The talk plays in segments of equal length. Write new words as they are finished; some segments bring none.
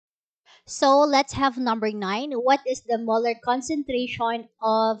So let's have number 9. What is the molar concentration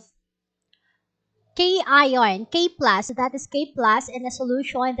of K ion, K plus, that is K plus in a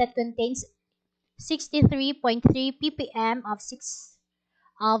solution that contains 63.3 ppm of 6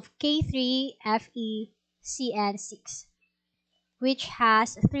 of K3FeCN6, which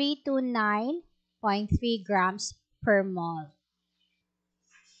has 329.3 grams per mole.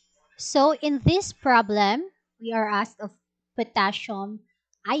 So in this problem, we are asked of potassium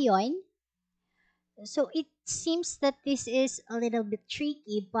ion. So it seems that this is a little bit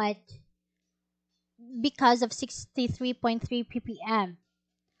tricky, but because of 63.3 ppm.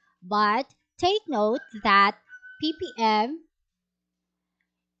 But take note that ppm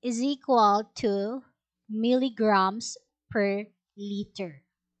is equal to milligrams per liter.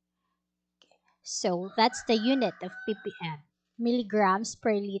 So that's the unit of ppm, milligrams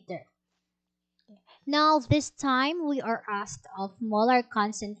per liter. Now this time we are asked of molar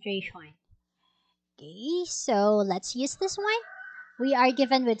concentration. Okay, so let's use this one. We are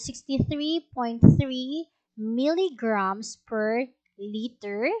given with 63.3 milligrams per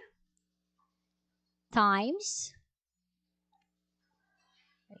liter times,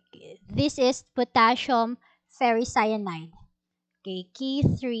 okay, this is potassium ferricyanide. Okay,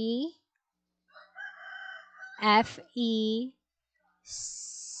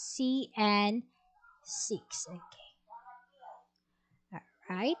 K3FeCN6. Okay,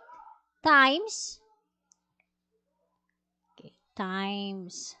 right? Times, okay,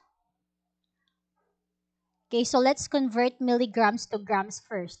 times. Okay, so let's convert milligrams to grams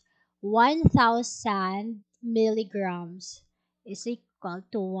first. 1,000 milligrams is equal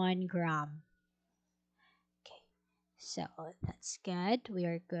to 1 gram. Okay, so that's good. We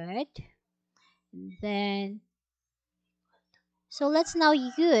are good. Then, so let's now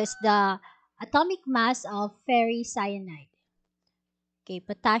use the atomic mass of ferricyanide. Okay,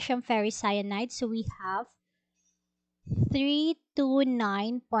 potassium ferricyanide. So we have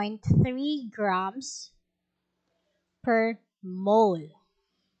 329.3 grams per mole.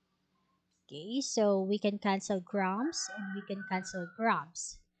 Okay, so we can cancel grams and we can cancel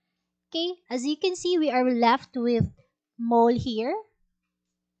grams. Okay, as you can see, we are left with mole here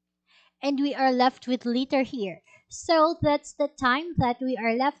and we are left with liter here. So that's the time that we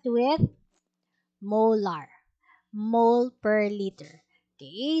are left with molar, mole per liter.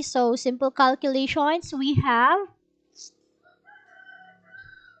 Okay, so simple calculations, we have,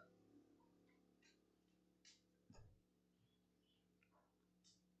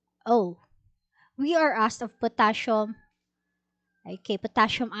 oh, we are asked of potassium, okay,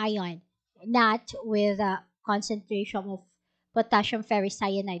 potassium ion, not with a concentration of potassium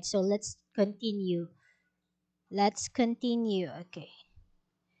ferricyanide. So let's continue. Let's continue. Okay,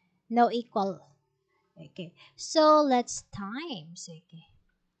 no equal. Okay, so let's times. Okay,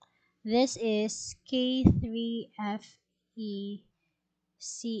 this is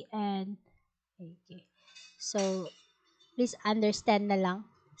K3FeCN. Okay, so please understand na lang.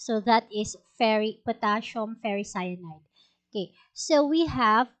 So that is potassium ferricyanide. Okay, so we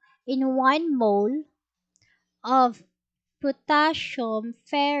have in 1 mole of potassium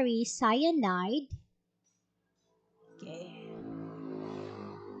ferricyanide. Okay,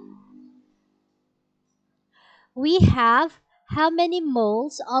 we have how many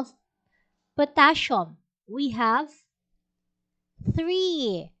moles of potassium? We have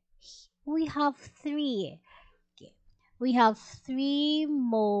 3. We have 3. Okay. We have 3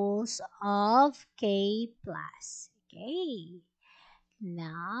 moles of K plus. Okay.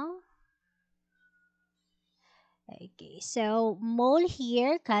 Now, okay. So, mole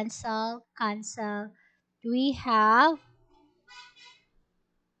here, cancel, cancel. We have,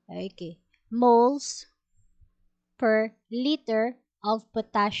 okay, moles per liter of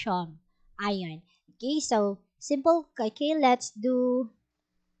potassium ion. Okay, so simple. Okay,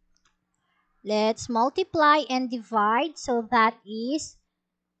 let's multiply and divide. So that is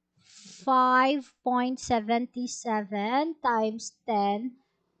 5.77 times 10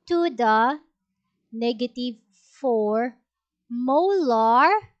 to the negative 4 molar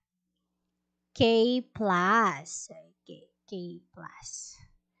K plus. Okay, K plus.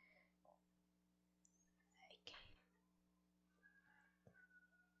 Okay.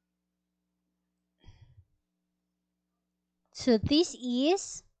 So this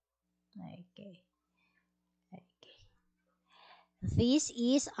is, okay, okay. This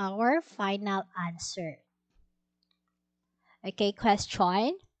is our final answer. Okay,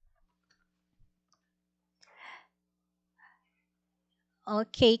 question.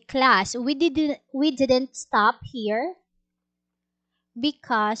 Okay, class. We didn't stop here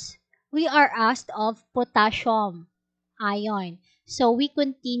because we are asked of potassium ion. So we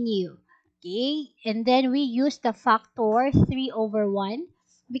continue. Okay, and then we use the factor 3 over 1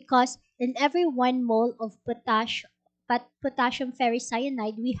 because in every 1 mole of potassium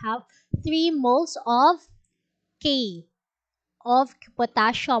ferricyanide, we have 3 moles of K of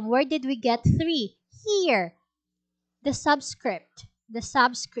potassium. Where did we get 3? Here, the subscript. The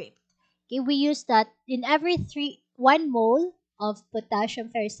subscript. Okay, we use that in every 1 mole of potassium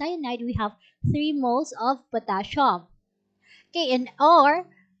ferricyanide, we have 3 moles of potassium. Okay, and or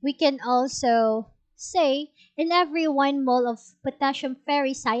we can also say in every 1 mole of potassium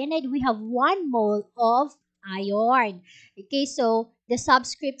ferricyanide, we have 1 mole of iron. Okay, so the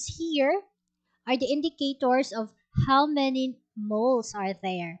subscripts here are the indicators of how many moles are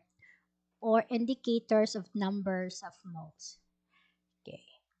there, or indicators of numbers of moles. Okay,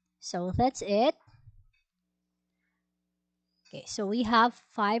 so that's it. Okay, so we have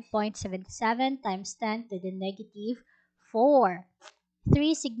 5.77 times 10 to the negative 4.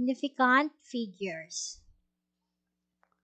 Three significant figures.